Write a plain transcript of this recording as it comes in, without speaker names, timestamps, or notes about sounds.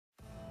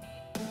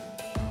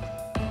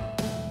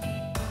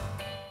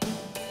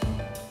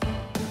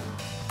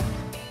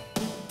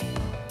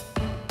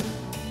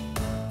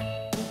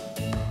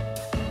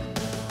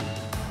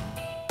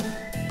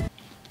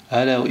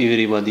Hello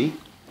everybody,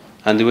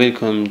 and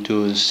welcome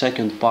to the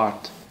second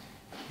part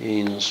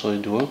in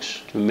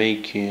Solidworks to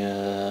make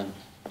a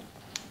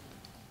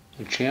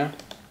chair.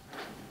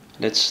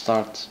 Let's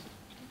start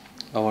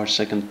our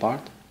second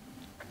part.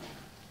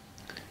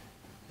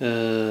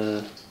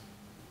 You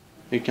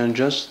can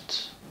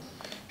just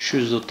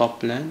choose the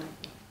top plane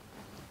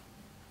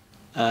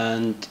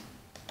and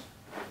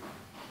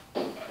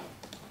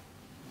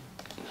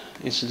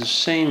it's the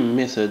same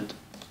method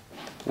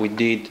we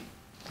did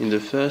in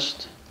the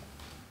first.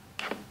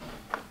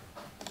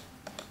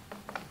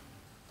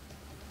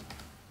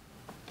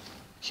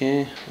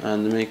 Okay,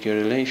 and make a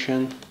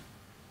relation.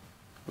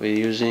 We're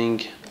using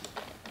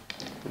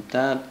a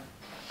tab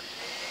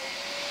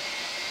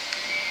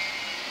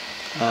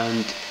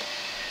and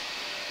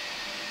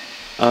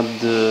add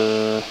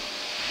the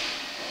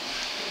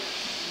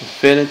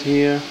fillet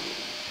here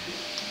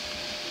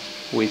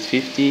with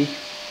 50.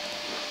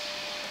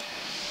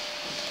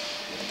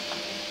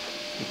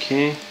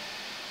 Okay,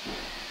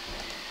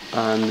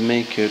 and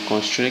make a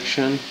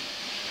constriction,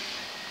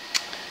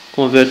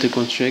 convert to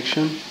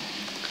constriction.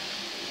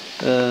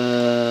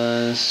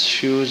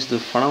 Choose the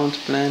front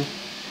plane,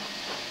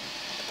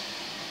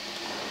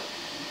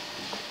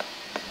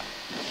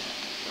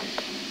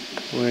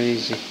 where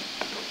is it?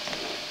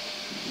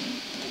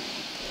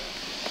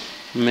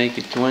 Make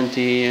it 20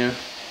 here,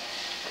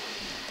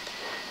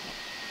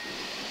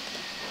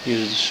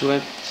 use the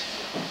swept,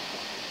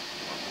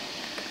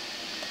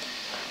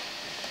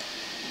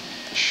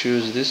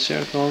 choose this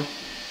circle,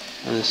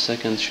 and the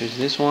second choose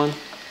this one,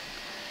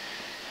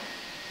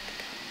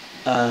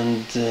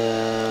 and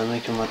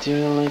make a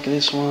material like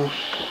this one.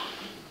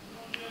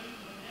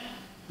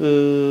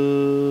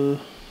 The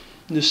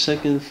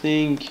second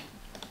thing,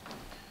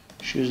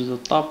 choose the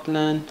top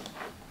plane,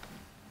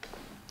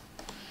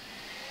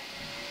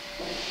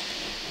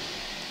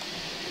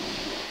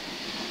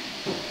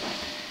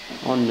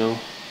 oh no,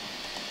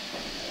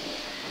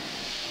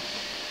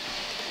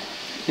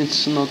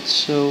 it's not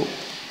so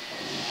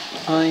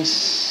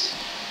nice.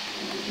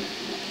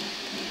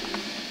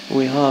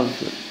 We have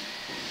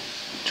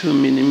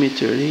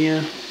 2mm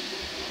here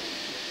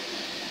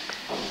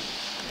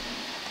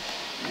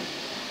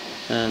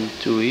and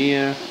 2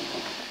 here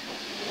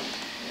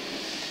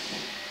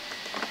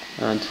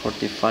and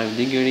 45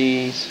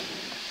 degrees,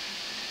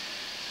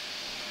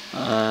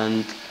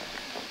 and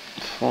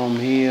from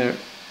here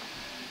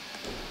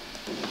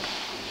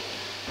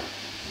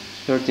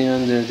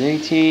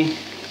 1380.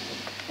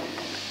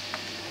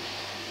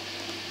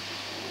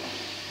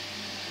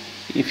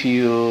 If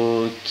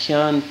you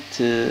can't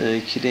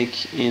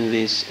click in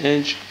this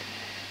edge,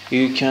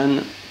 you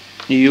can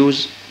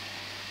use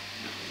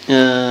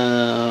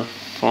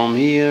from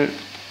here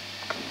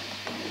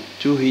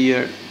to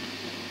here,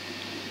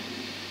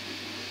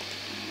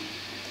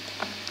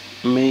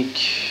 make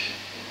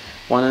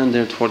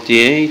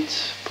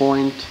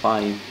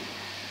 148.5.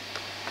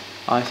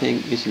 I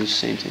think it's the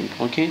same thing.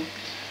 Okay,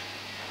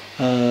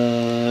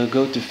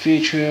 go to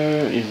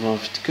feature,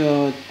 evolved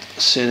code,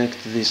 select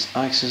this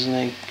axis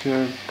like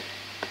curve,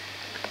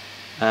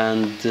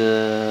 and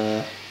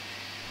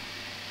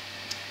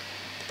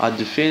add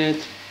the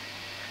fillet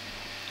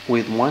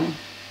with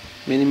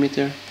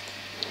 1mm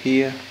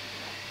here,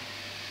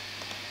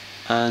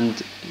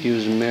 and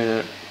use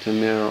mirror to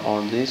mirror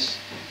all this.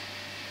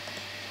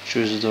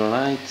 Choose the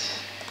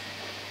right,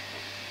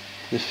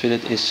 the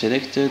fillet is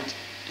selected,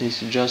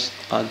 it's just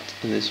add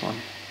this one.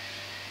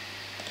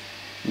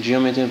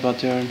 Geometry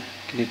pattern,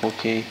 click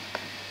OK,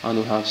 and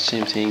we have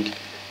same thing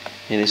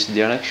in this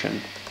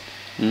direction.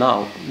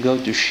 Now go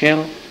to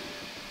shell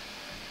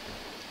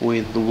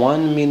with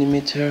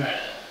 1mm,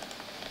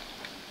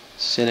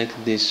 select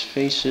these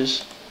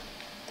faces,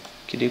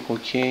 click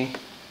OK,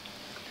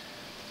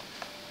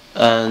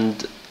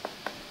 and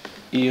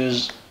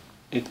use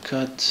a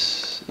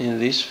cut in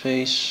this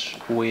face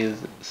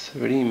with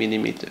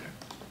 3mm.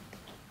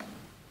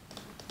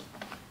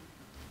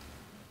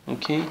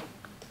 Okay,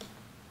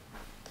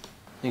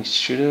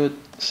 extrude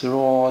through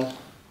all,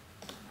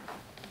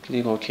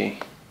 click OK,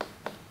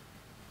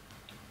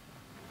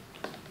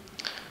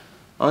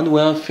 and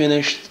we have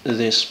finished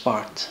this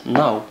part.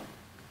 Now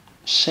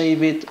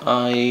save it.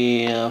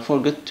 I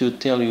forgot to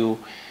tell you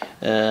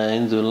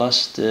in the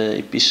last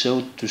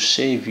episode to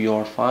save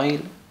your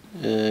file.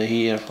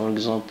 Here for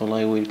example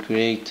I will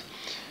create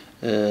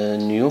a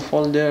new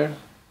folder,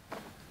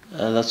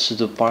 that's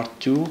the part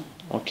 2.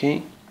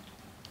 Okay,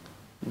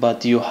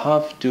 but you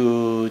have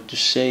to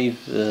save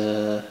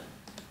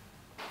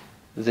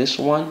this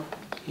one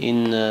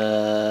in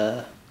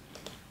the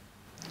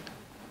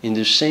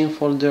same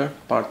folder,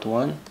 part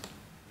 1.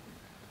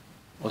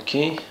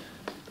 Okay,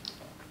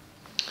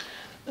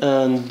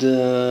 and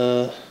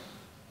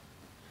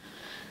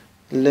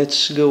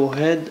let's go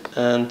ahead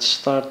and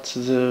start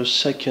the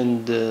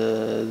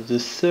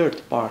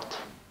third part.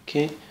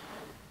 Okay,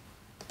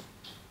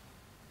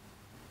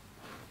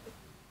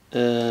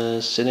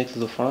 select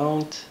the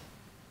front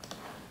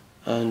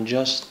and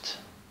just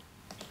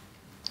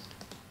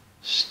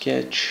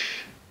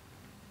sketch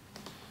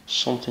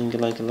something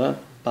like that.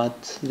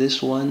 but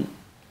this one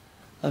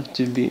have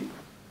to be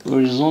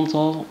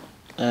horizontal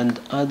and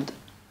add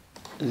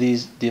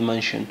this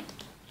dimension.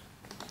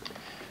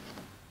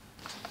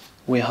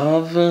 We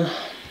have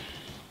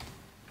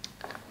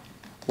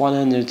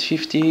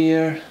 150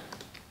 here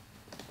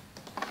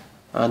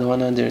and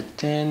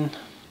 110.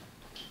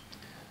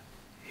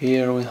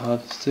 Here we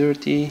have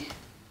 30.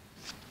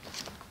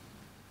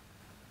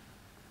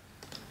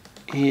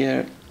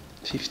 Here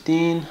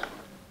 15.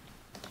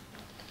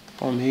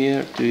 From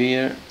here to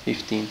here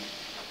 15.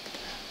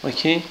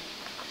 Okay,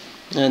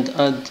 and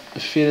add a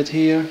fillet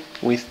here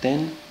with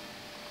 10.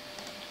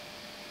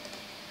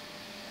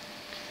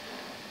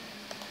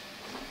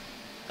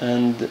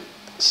 And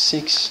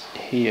 6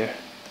 here.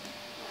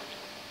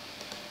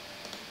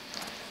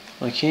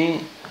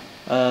 Okay,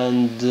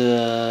 and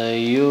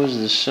use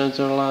the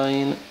center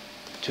line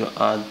to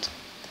add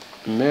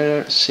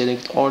mirror.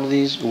 Select all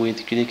these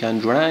with click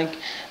and drag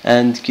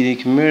and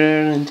click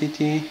mirror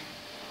entity,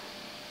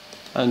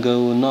 and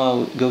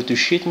go to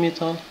sheet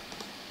metal.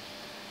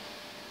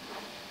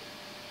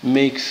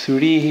 Make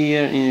 3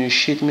 here in your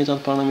sheet metal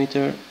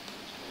parameter,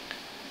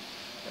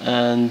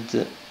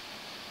 and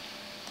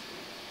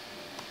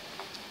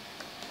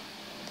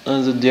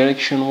the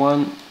direction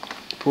one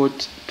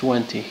put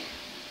 20.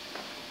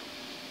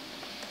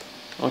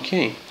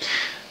 Okay,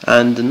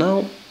 and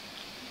now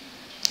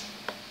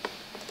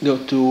go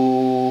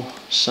to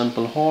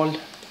sample hole,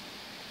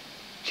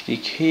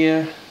 click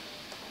here,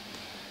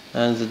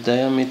 and the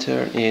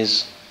diameter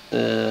is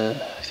I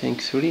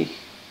think 3.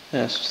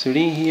 Yes,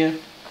 3 here,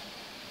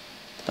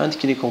 and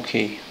click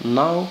OK.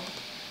 Now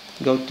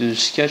go to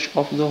sketch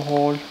of the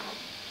hole,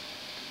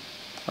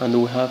 and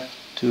we have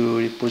to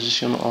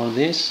reposition all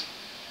this.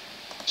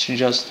 So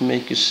just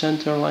make a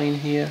center line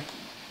here,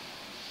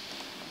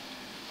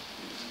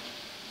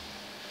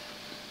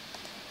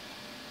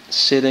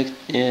 select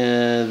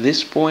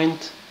this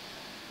point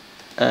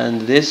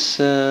and this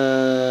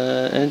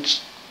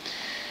edge,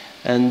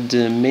 and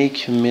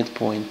make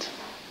midpoint.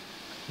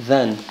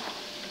 Then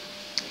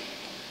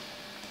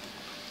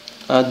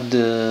add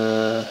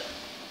a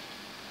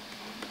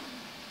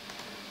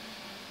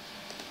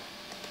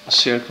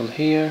circle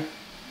here,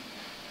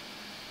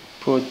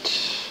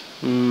 put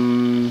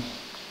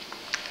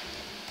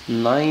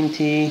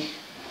 90,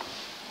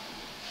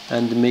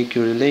 and make a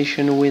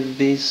relation with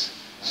this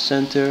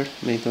center,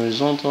 make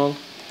horizontal,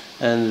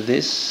 and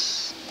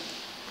this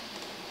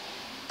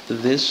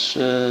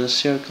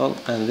circle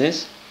and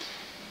this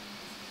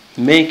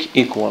make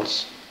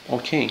equals.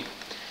 Okay,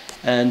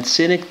 and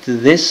select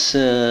this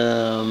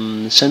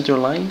center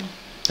line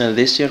and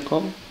this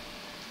circle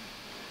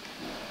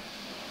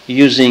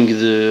using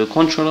the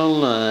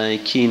control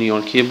key in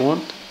your keyboard,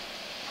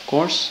 of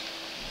course,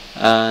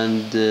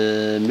 and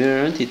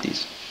mirror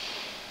entities.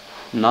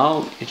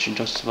 Now it should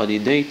just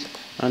validate,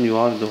 and you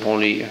have the whole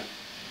here.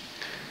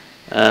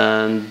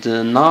 And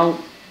now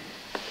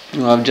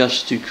you have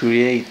just to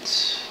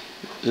create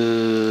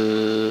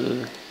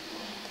a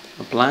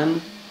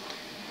plan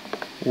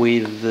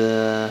with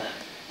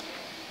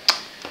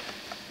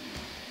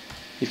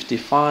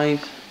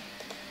 55.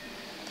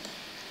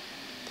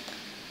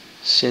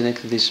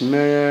 Select this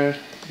mirror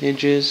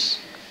edges,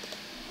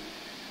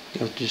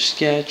 go to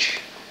sketch,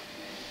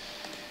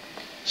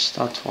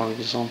 start for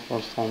example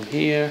from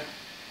here,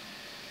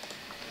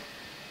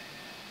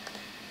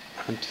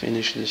 and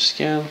finish the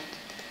scale,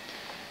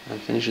 and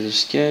finish the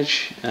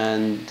sketch,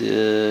 and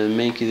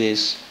make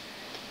this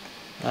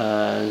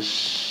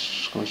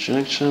as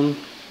construction.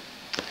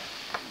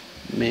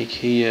 Make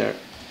here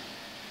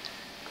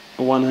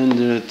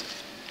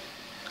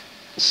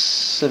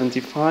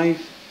 175,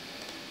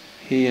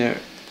 here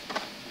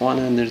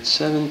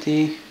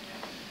 170,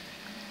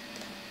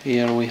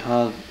 here we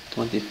have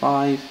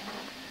 25,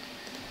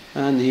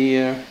 and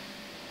here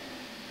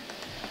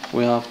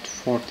we have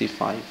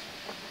 45.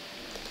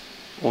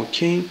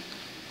 Okay,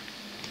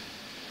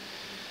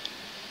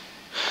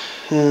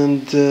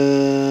 and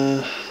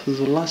the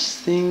last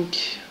thing,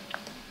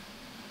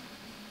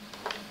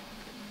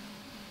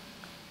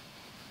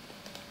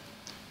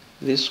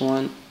 this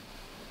one,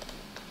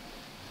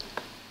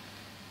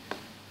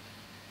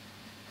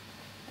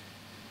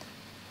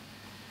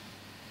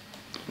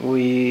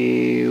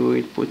 we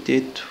will put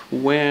it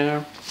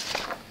where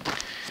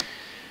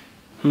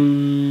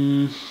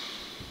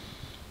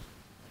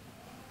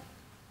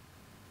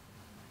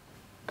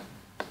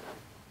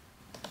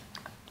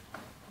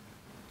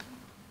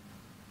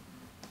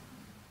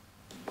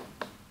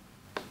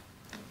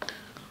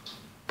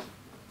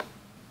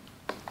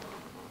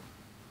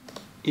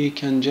you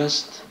can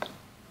just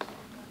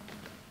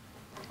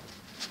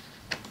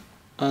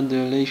add the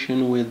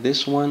relation with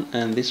this one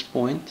and this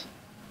point.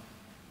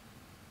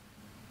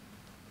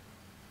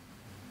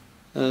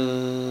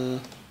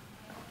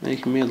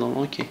 Make middle.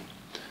 Okay,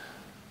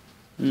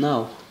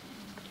 now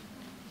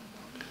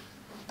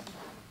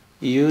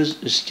use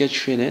a sketch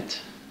fillet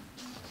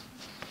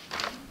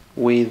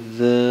with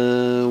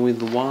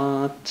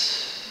what,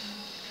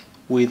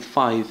 with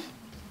 5.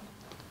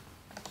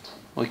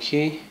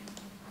 Okay,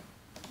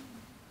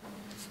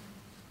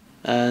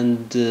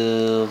 and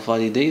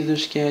validate the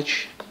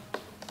sketch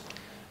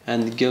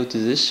and go to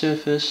this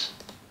surface,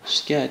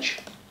 sketch,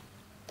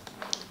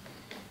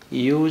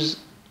 use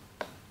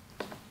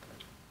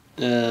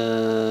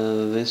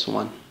this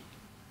one,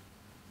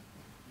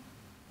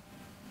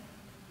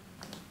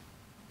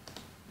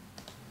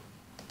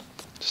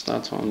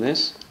 start from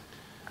this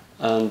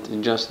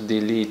and just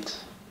delete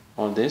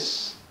all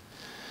this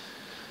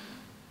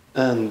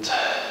and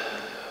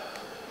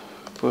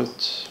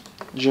put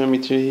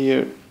geometry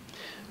here.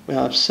 We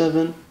have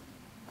 7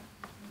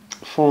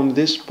 from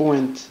this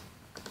point,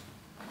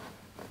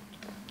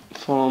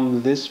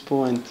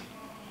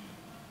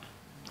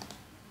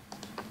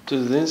 to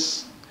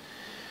this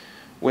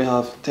we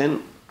have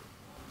 10.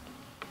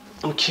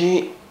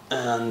 Okay,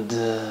 and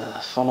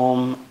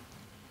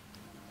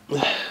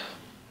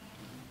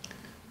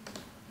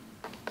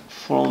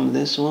from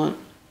this one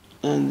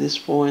and this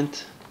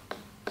point,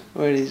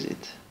 where is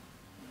it?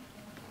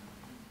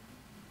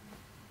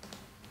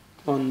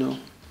 Oh no,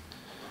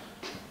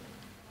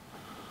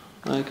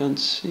 I can't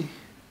see.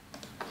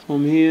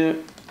 From here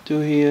to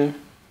here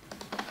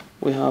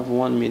we have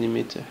 1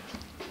 millimeter,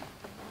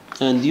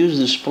 and use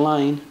the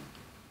spline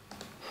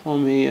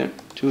from here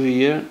to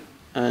here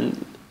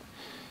and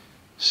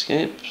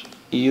escape.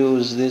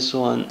 Use this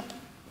one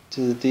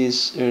to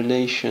this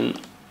relation,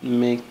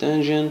 make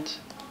tangent,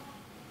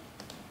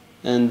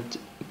 and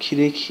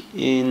click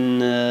in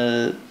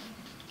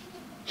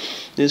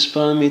this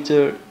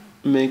parameter,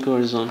 make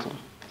horizontal.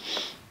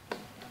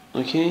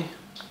 Okay,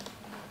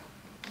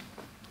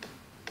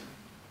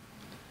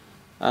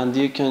 and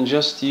you can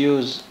just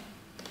use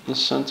the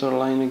center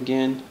line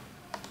again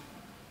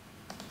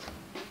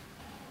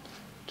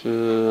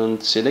to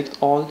select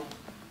all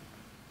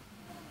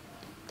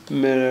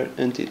mirror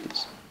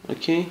entities.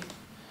 Okay,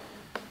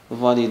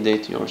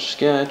 validate your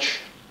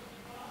sketch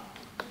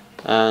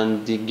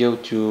and go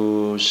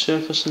to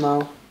surface.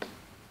 Now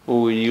we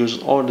will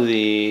use all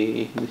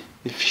the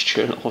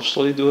feature of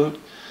Solidworks.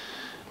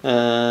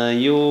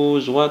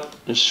 Use what?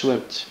 A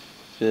swept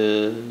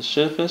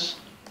surface,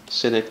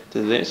 select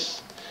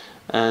this,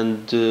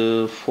 and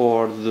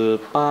for the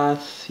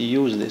path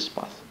use this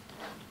path,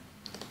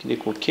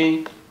 click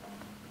OK,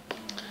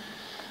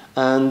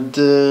 and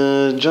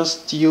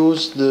just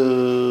use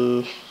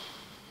the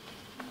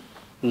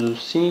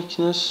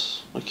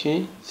thickness.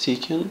 Okay,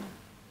 thicken,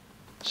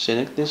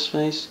 select this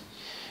face,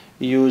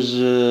 use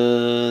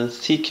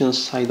thicken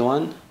side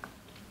 1,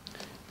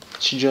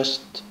 it's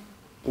just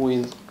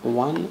with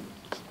 1,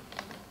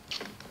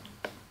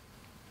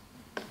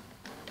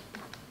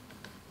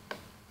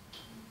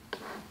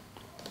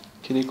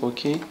 click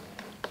OK,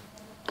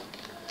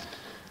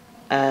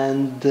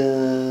 and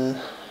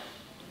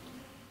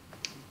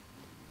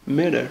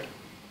mirror,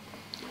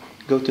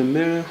 go to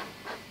mirror,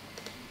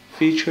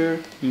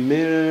 feature,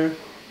 mirror,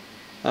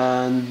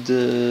 and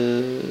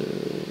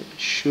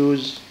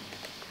choose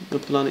the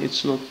plan.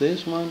 It's not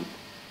this one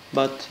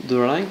but the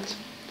right,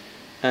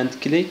 and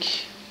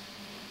click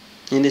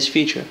in this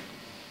feature,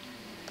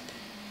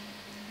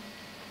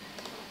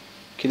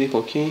 click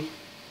OK,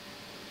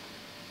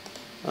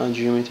 and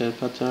geometry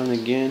pattern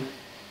again.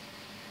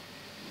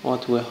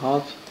 What we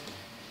have,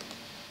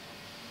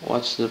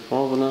 what's the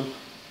problem?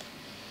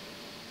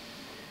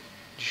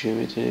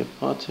 Geometry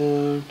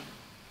pattern,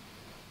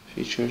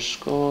 feature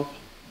scope,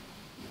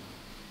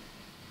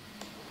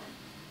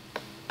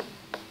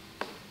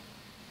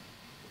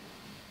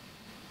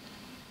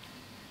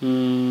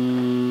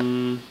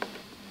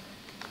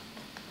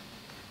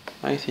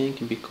 I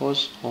think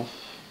because of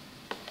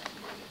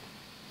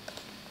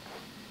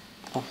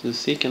the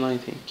thicken, I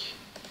think.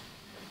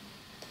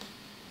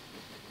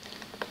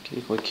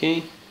 Click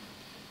OK,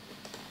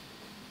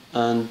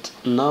 and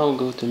now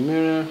go to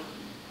mirror,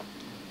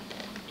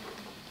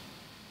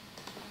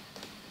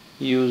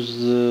 use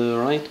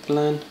the right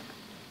plan.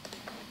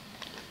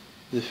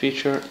 The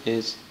feature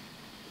is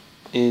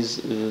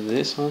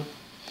this one,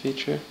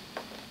 feature,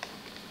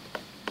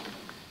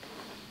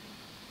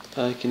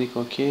 click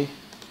OK,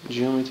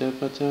 geometry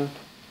pattern.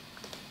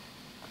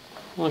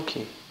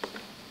 Okay,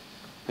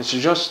 it's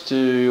just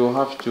you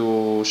have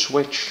to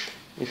switch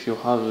if you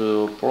have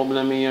a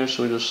problem here,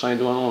 so the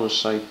side 1 or the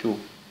side 2,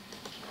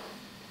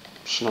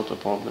 it's not a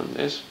problem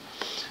this.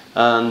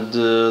 And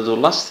the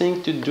last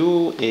thing to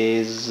do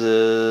is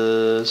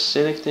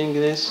selecting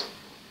this,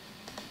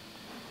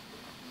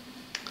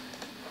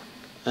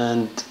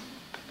 and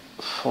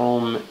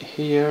from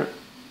here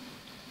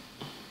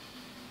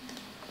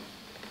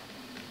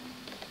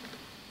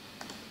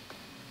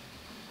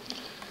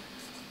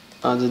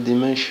add a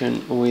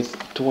dimension with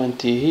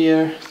 20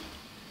 here,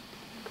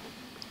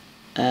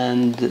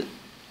 and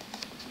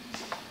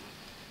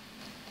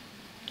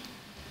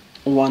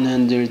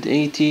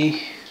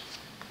 180,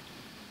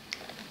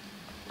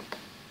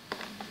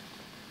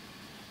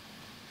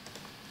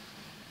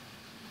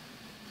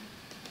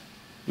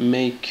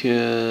 make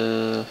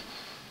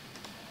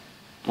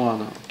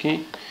okay,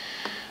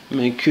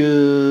 make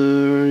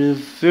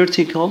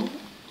vertical,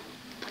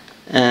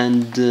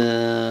 and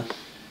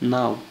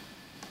now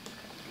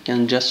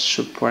can just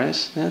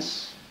suppress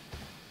this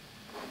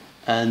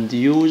and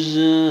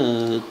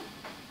use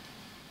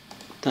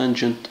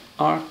tangent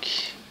arc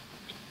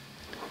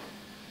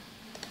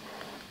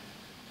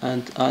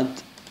and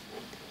add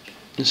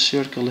a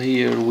circle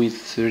here with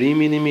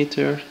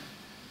 3mm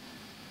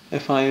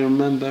if I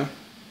remember.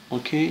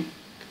 Okay,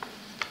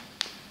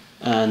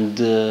 and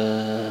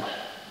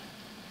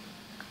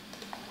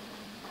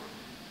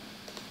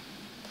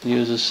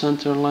use a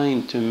center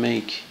line to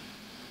make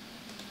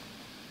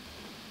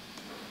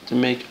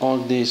all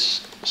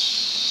this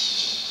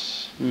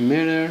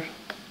mirror.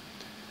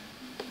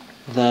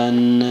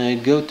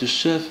 Then go to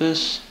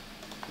surface,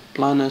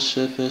 planar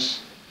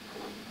surface,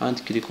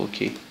 and click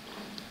OK.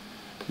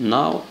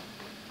 Now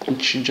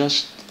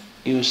just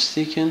use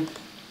thicken,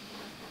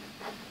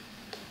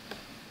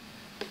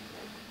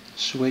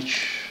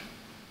 switch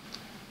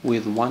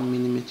with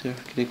 1mm,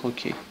 click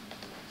OK.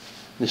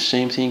 The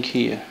same thing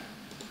here.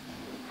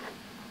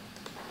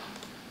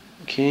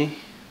 Okay,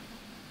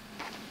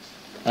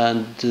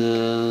 and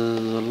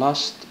the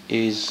last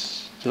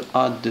is to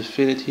add the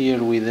fillet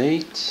here with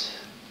 8.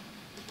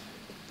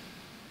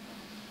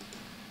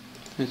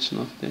 It's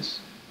not this.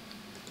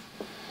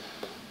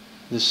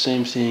 The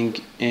same thing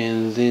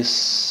in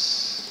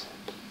this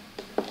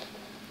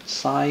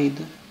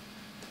side.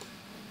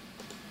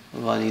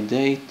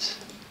 Validate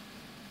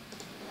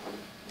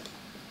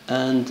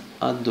and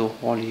add the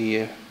hole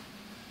here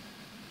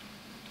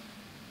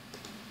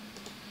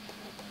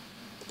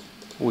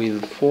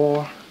with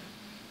 4,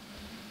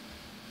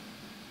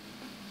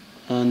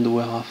 and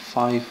we have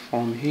 5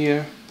 from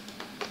here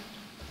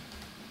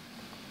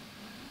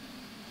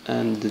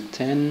and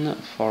 10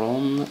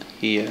 from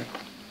here.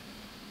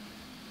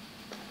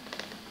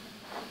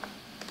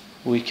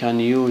 We can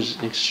use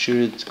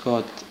extruded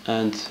cut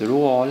and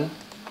through all,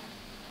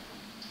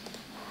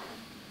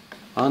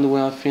 and we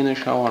have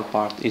finished our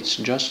part. It's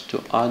just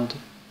to add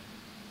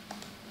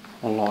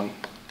alloy.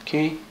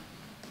 Okay,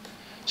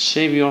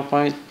 save your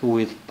part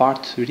with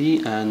part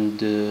 3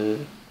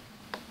 and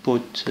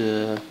put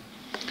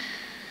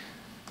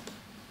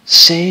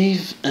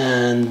save,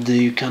 and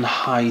you can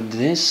hide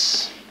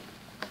this.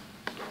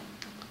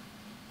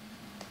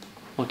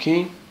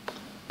 Okay,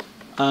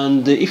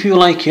 and if you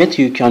like it,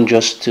 you can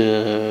just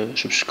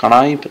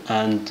subscribe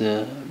and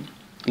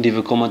leave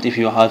a comment if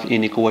you have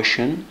any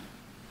question.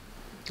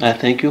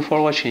 Thank you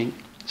for watching.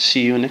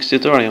 See you next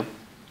tutorial.